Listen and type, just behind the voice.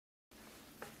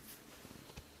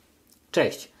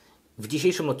Cześć! W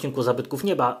dzisiejszym odcinku Zabytków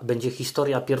Nieba będzie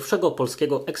historia pierwszego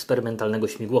polskiego eksperymentalnego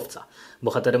śmigłowca.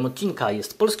 Bohaterem odcinka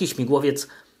jest polski śmigłowiec,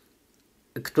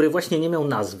 który właśnie nie miał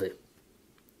nazwy.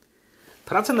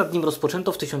 Pracę nad nim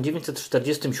rozpoczęto w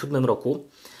 1947 roku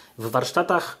w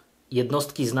warsztatach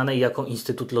jednostki znanej jako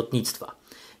Instytut Lotnictwa.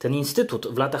 Ten instytut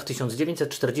w latach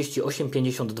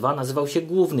 1948-52 nazywał się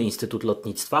Główny Instytut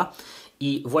Lotnictwa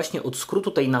i właśnie od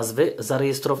skrótu tej nazwy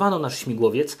zarejestrowano nasz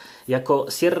śmigłowiec jako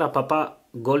Sierra Papa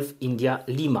Golf India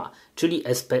Lima, czyli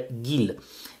SP-GIL.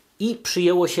 I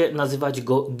przyjęło się nazywać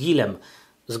go GIL-em.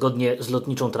 Zgodnie z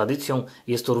lotniczą tradycją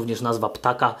jest to również nazwa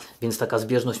ptaka, więc taka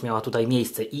zbieżność miała tutaj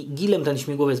miejsce. I GIL-em ten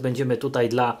śmigłowiec będziemy tutaj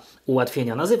dla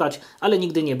ułatwienia nazywać, ale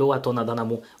nigdy nie była to nadana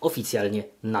mu oficjalnie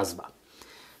nazwa.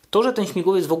 To, że ten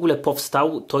śmigłowiec w ogóle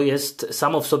powstał, to jest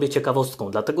samo w sobie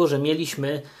ciekawostką, dlatego że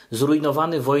mieliśmy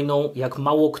zrujnowany wojną jak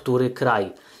mało który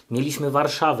kraj. Mieliśmy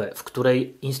Warszawę, w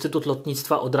której Instytut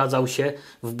Lotnictwa odradzał się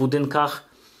w budynkach,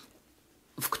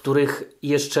 w których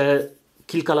jeszcze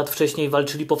kilka lat wcześniej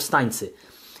walczyli powstańcy.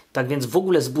 Tak więc w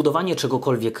ogóle zbudowanie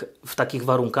czegokolwiek w takich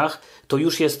warunkach to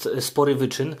już jest spory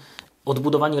wyczyn.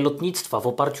 Odbudowanie lotnictwa w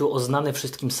oparciu o znane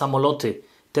wszystkim samoloty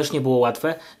też nie było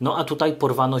łatwe, no a tutaj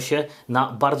porwano się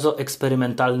na bardzo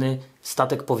eksperymentalny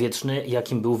statek powietrzny,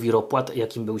 jakim był wiropłat,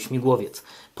 jakim był śmigłowiec.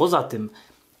 Poza tym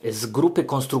z grupy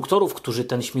konstruktorów, którzy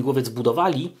ten śmigłowiec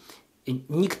budowali,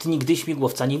 nikt nigdy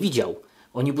śmigłowca nie widział.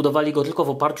 Oni budowali go tylko w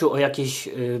oparciu o jakieś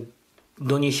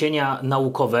doniesienia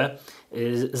naukowe,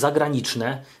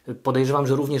 zagraniczne, podejrzewam,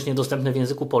 że również niedostępne w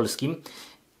języku polskim.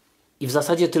 I w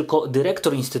zasadzie tylko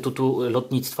dyrektor Instytutu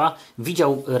Lotnictwa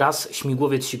widział raz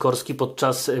śmigłowiec sikorski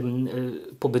podczas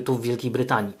pobytu w Wielkiej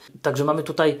Brytanii. Także mamy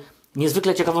tutaj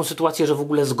niezwykle ciekawą sytuację, że w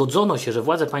ogóle zgodzono się, że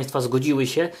władze państwa zgodziły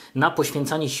się na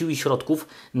poświęcanie sił i środków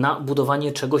na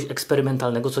budowanie czegoś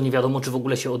eksperymentalnego, co nie wiadomo, czy w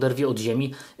ogóle się oderwie od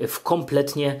ziemi w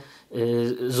kompletnie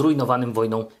zrujnowanym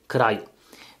wojną kraju.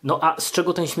 No a z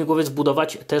czego ten śmigłowiec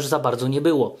budować też za bardzo nie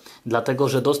było, dlatego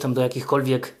że dostęp do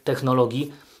jakichkolwiek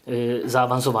technologii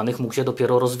zaawansowanych mógł się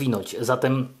dopiero rozwinąć.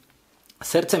 Zatem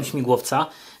sercem śmigłowca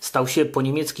stał się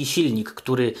poniemiecki silnik,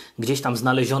 który gdzieś tam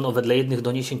znaleziono. Wedle jednych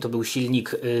doniesień to był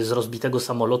silnik z rozbitego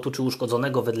samolotu czy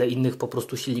uszkodzonego, wedle innych po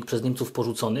prostu silnik przez Niemców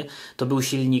porzucony. To był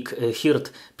silnik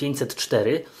Hirt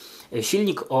 504.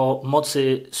 Silnik o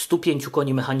mocy 105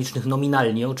 koni mechanicznych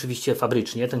nominalnie, oczywiście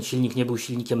fabrycznie. Ten silnik nie był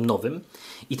silnikiem nowym.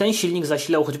 I ten silnik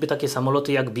zasilał choćby takie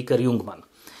samoloty jak Biker-Jungmann.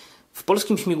 W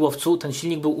polskim śmigłowcu ten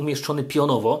silnik był umieszczony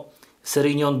pionowo.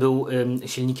 Seryjnie on był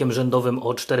silnikiem rzędowym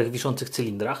o 4 wiszących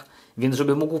cylindrach, więc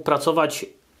żeby mógł pracować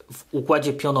w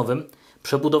układzie pionowym,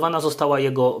 przebudowana została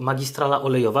jego magistrala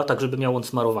olejowa, tak żeby miał on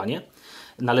smarowanie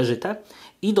należyte.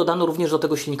 I dodano również do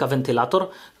tego silnika wentylator,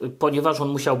 ponieważ on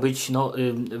musiał być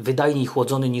wydajniej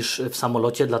chłodzony niż w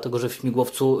samolocie, dlatego że w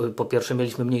śmigłowcu po pierwsze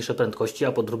mieliśmy mniejsze prędkości,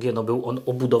 a po drugie był on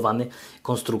obudowany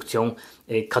konstrukcją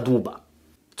kadłuba.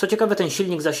 Co ciekawe, ten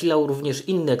silnik zasilał również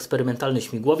inny eksperymentalny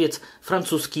śmigłowiec,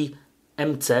 francuski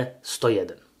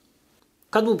MC-101.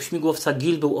 Kadłub śmigłowca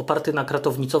GIL był oparty na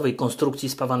kratownicowej konstrukcji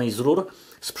spawanej z rur.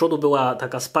 Z przodu była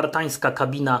taka spartańska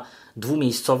kabina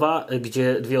dwumiejscowa,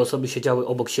 gdzie dwie osoby siedziały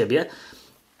obok siebie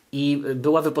i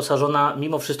była wyposażona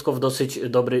mimo wszystko w dosyć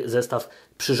dobry zestaw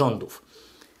przyrządów.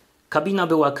 Kabina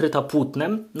była kryta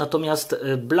płótnem, natomiast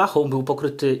blachą był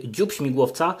pokryty dziób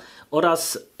śmigłowca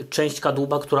oraz część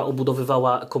kadłuba, która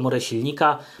obudowywała komorę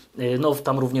silnika.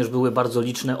 Tam również były bardzo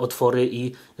liczne otwory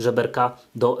i żeberka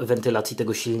do wentylacji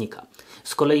tego silnika.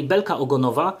 Z kolei belka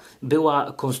ogonowa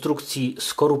była konstrukcji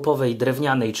skorupowej,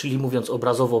 drewnianej, czyli mówiąc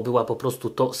obrazowo była po prostu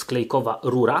to sklejkowa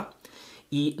rura.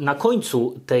 I na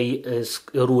końcu tej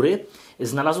rury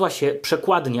znalazła się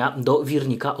przekładnia do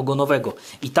wirnika ogonowego.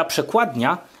 I ta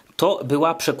przekładnia to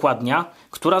była przekładnia,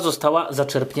 która została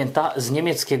zaczerpnięta z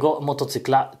niemieckiego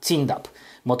motocykla Zindab.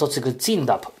 Motocykl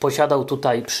Zindab posiadał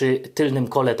tutaj przy tylnym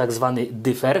kole tak zwany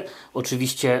dyfer.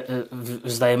 Oczywiście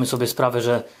zdajemy sobie sprawę,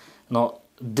 że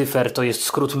dyfer to jest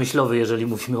skrót myślowy, jeżeli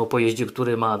mówimy o pojeździe,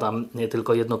 który ma tam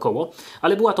tylko jedno koło.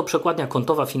 Ale była to przekładnia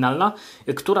kątowa finalna,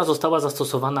 która została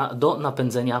zastosowana do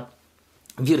napędzenia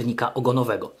wirnika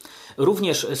ogonowego.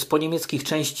 Również z poniemieckich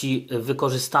części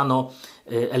wykorzystano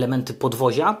elementy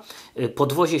podwozia.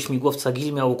 Podwozie śmigłowca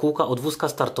GIL miało kółka od wózka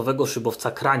startowego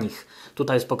szybowca Kranich.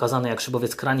 Tutaj jest pokazane, jak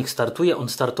szybowiec Kranich startuje. On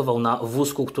startował na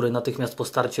wózku, który natychmiast po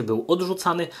starcie był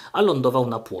odrzucany, a lądował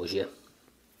na płozie.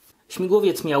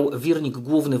 Śmigłowiec miał wirnik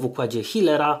główny w układzie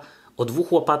Hillera o 2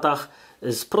 łopatach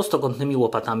z prostokątnymi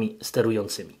łopatami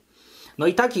sterującymi. No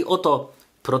i taki oto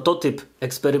Prototyp,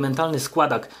 eksperymentalny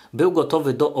składak był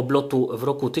gotowy do oblotu w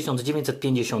roku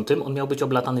 1950. On miał być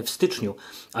oblatany w styczniu,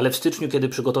 ale w styczniu, kiedy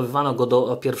przygotowywano go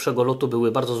do pierwszego lotu,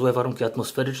 były bardzo złe warunki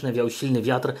atmosferyczne, wiał silny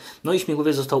wiatr, no i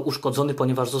śmigłowiec został uszkodzony,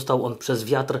 ponieważ został on przez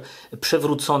wiatr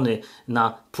przewrócony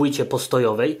na płycie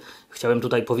postojowej. Chciałem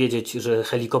tutaj powiedzieć, że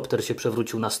helikopter się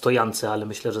przewrócił na stojance, ale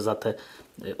myślę, że za te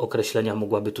określenia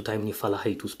mogłaby tutaj mnie fala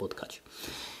hejtu spotkać.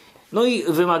 No i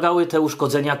wymagały te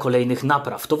uszkodzenia kolejnych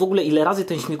napraw. To w ogóle ile razy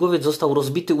ten śmigłowiec został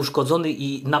rozbity, uszkodzony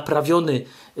i naprawiony,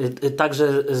 tak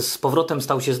że z powrotem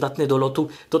stał się zdatny do lotu,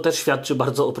 to też świadczy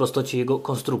bardzo o prostocie jego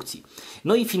konstrukcji.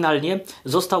 No i finalnie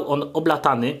został on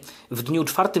oblatany w dniu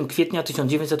 4 kwietnia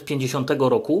 1950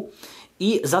 roku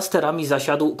i za sterami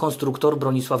zasiadł konstruktor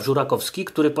Bronisław Żurakowski,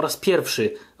 który po raz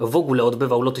pierwszy w ogóle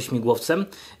odbywał loty śmigłowcem,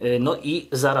 no i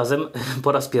zarazem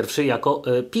po raz pierwszy jako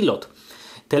pilot.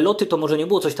 Te loty to może nie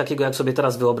było coś takiego, jak sobie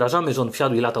teraz wyobrażamy, że on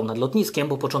wsiadł i latał nad lotniskiem,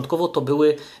 bo początkowo to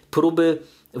były próby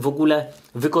w ogóle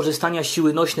wykorzystania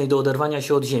siły nośnej do oderwania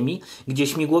się od ziemi, gdzie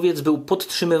śmigłowiec był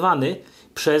podtrzymywany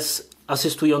przez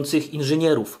asystujących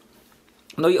inżynierów.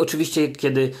 No i oczywiście,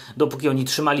 dopóki oni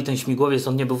trzymali ten śmigłowiec,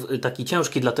 on nie był taki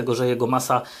ciężki, dlatego że jego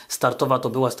masa startowa to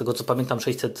była, z tego co pamiętam,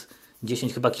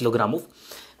 610 chyba kilogramów.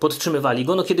 Podtrzymywali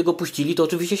go, no kiedy go puścili, to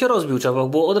oczywiście się rozbił, trzeba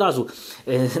było od razu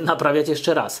naprawiać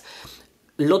jeszcze raz.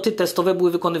 Loty testowe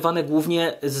były wykonywane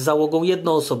głównie z załogą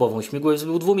jednoosobową. Śmigłowiec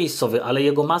był dwumiejscowy, ale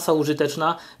jego masa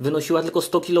użyteczna wynosiła tylko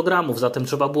 100 kg, zatem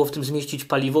trzeba było w tym zmieścić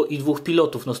paliwo i 2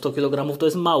 pilotów. No 100 kg to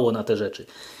jest mało na te rzeczy.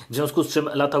 W związku z czym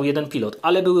latał jeden pilot.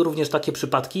 Ale były również takie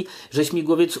przypadki, że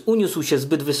śmigłowiec uniósł się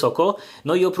zbyt wysoko,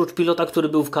 no i oprócz pilota, który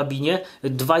był w kabinie,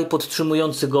 dwaj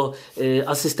podtrzymujący go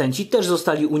asystenci też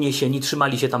zostali uniesieni,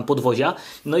 trzymali się tam podwozia.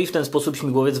 No i w ten sposób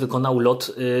śmigłowiec wykonał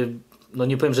lot no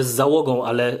nie powiem, że z załogą,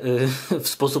 ale w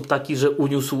sposób taki, że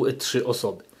uniósł 3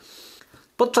 osoby.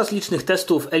 Podczas licznych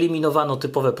testów eliminowano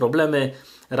typowe problemy,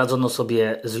 radzono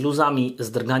sobie z luzami,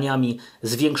 z drganiami,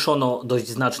 zwiększono dość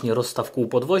znacznie rozstaw kół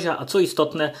podwozia, a co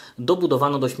istotne,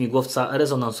 dobudowano do śmigłowca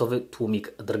rezonansowy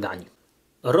tłumik drgań.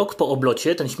 Rok po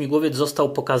oblocie ten śmigłowiec został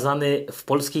pokazany w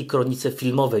polskiej kronice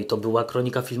filmowej. To była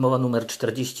kronika filmowa numer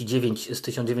 49 z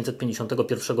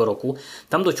 1951 roku.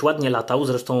 Tam dość ładnie latał,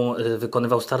 zresztą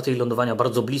wykonywał starty i lądowania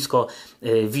bardzo blisko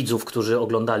widzów, którzy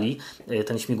oglądali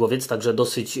ten śmigłowiec, także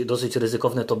dosyć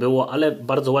ryzykowne to było, ale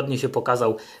bardzo ładnie się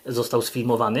pokazał, został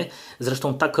sfilmowany.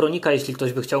 Zresztą ta kronika, jeśli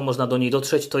ktoś by chciał, można do niej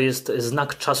dotrzeć, to jest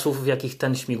znak czasów, w jakich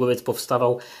ten śmigłowiec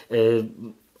powstawał.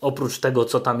 Oprócz tego,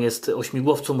 co tam jest o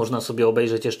śmigłowcu, można sobie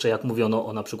obejrzeć jeszcze, jak mówiono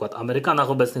o na przykład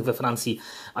Amerykanach obecnych we Francji,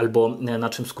 albo na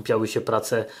czym skupiały się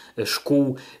prace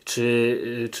szkół,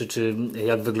 czy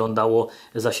jak wyglądało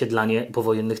zasiedlanie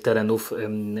powojennych terenów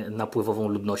napływową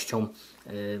ludnością,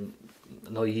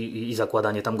 no i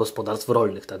zakładanie tam gospodarstw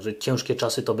rolnych. Także ciężkie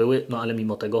czasy to były, no ale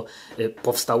mimo tego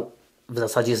powstał w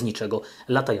zasadzie z niczego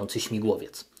latający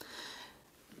śmigłowiec.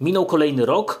 Minął kolejny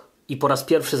rok. I po raz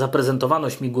pierwszy zaprezentowano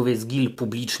śmigłowiec GIL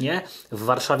publicznie. W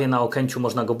Warszawie na Okęciu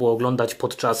można go było oglądać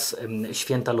podczas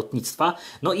święta lotnictwa.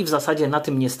 No i w zasadzie na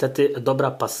tym niestety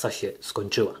dobra passa się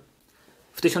skończyła.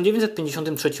 W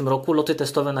 1953 roku loty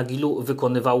testowe na GIL-u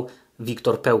wykonywał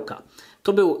Wiktor Pełka.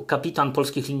 To był kapitan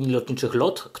polskich linii lotniczych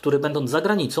LOT, który będąc za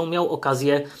granicą miał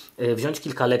okazję wziąć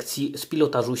kilka lekcji z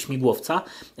pilotażu śmigłowca,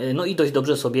 no i dość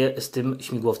dobrze sobie z tym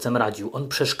śmigłowcem radził. On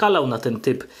przeszkalał na ten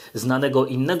typ znanego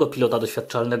innego pilota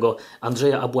doświadczalnego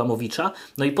Andrzeja Abłamowicza,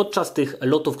 no i podczas tych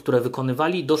lotów, które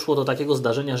wykonywali, doszło do takiego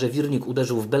zdarzenia, że wirnik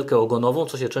uderzył w belkę ogonową,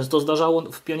 co się często zdarzało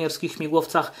w pionierskich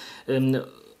śmigłowcach.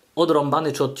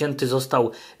 Odrąbany czy odcięty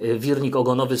został wirnik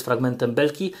ogonowy z fragmentem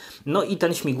belki, no i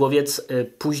ten śmigłowiec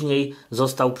później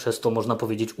został przez to, można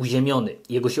powiedzieć, uziemiony.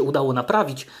 Jego się udało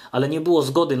naprawić, ale nie było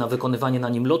zgody na wykonywanie na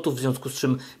nim lotów, w związku z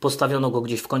czym postawiono go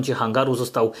gdzieś w kącie hangaru,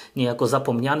 został niejako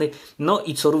zapomniany, no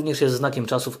i co również jest znakiem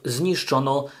czasów,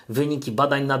 zniszczono wyniki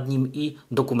badań nad nim i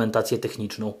dokumentację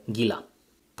techniczną GIL-a.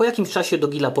 Po jakimś czasie do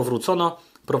GIL-a powrócono,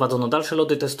 prowadzono dalsze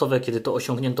loty testowe, kiedy to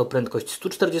osiągnięto prędkość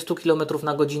 140 km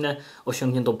na godzinę,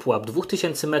 osiągnięto pułap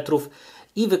 2000 metrów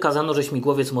i wykazano, że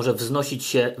śmigłowiec może wznosić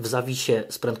się w zawisie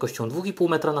z prędkością 2,5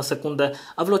 metra na sekundę,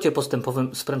 a w locie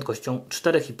postępowym z prędkością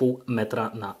 4,5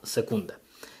 metra na sekundę.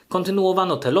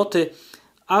 Kontynuowano te loty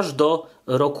aż do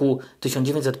roku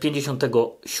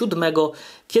 1957,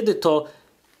 kiedy to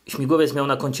śmigłowiec miał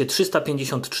na koncie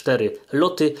 354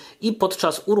 loty i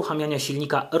podczas uruchamiania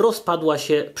silnika rozpadła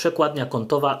się przekładnia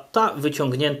kątowa, ta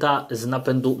wyciągnięta z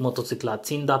napędu motocykla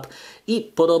Cindap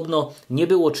i podobno nie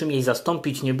było czym jej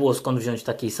zastąpić, nie było skąd wziąć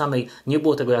takiej samej, nie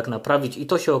było tego jak naprawić i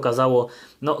to się okazało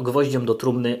gwoździem do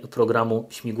trumny programu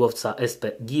śmigłowca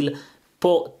SP-GIL.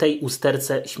 Po tej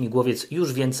usterce śmigłowiec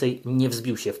już więcej nie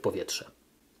wzbił się w powietrze.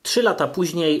 3 lata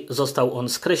później został on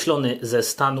skreślony ze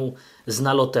stanu z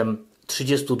nalotem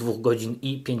 32 godzin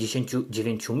i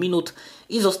 59 minut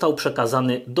i został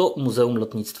przekazany do Muzeum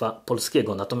Lotnictwa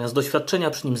Polskiego. Natomiast doświadczenia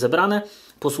przy nim zebrane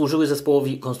posłużyły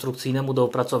zespołowi konstrukcyjnemu do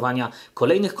opracowania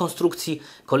kolejnych konstrukcji.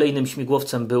 Kolejnym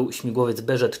śmigłowcem był śmigłowiec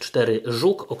BZ-4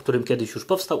 Żuk, o którym kiedyś już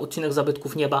powstał odcinek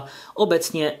Zabytków Nieba.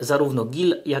 Obecnie zarówno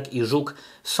GIL, jak i Żuk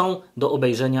są do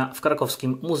obejrzenia w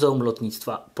krakowskim Muzeum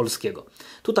Lotnictwa Polskiego.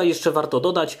 Tutaj jeszcze warto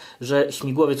dodać, że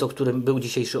śmigłowiec, o którym był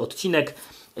dzisiejszy odcinek,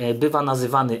 bywa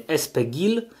nazywany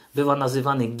SP-GIL, bywa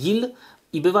nazywany GIL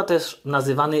i bywa też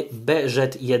nazywany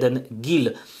BZ-1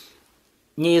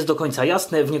 Nie jest do końca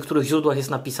jasne, w niektórych źródłach jest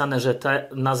napisane, że te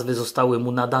nazwy zostały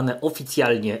mu nadane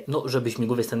oficjalnie, no żeby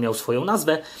śmigłowiec ten miał swoją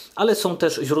nazwę, ale są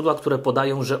też źródła, które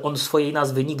podają, że on swojej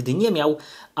nazwy nigdy nie miał,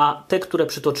 a te, które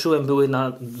przytoczyłem,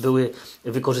 były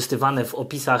wykorzystywane w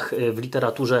opisach w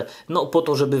literaturze, no po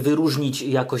to, żeby wyróżnić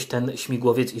jakoś ten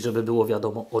śmigłowiec i żeby było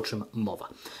wiadomo, o czym mowa.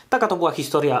 Taka to była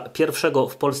historia pierwszego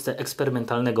w Polsce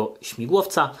eksperymentalnego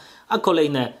śmigłowca, a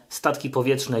kolejne statki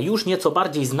powietrzne, już nieco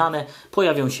bardziej znane,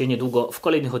 pojawią się niedługo w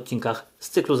kolejnych odcinkach z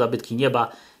cyklu Zabytki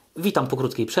Nieba. Witam po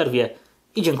krótkiej przerwie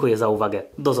i dziękuję za uwagę.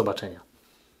 Do zobaczenia.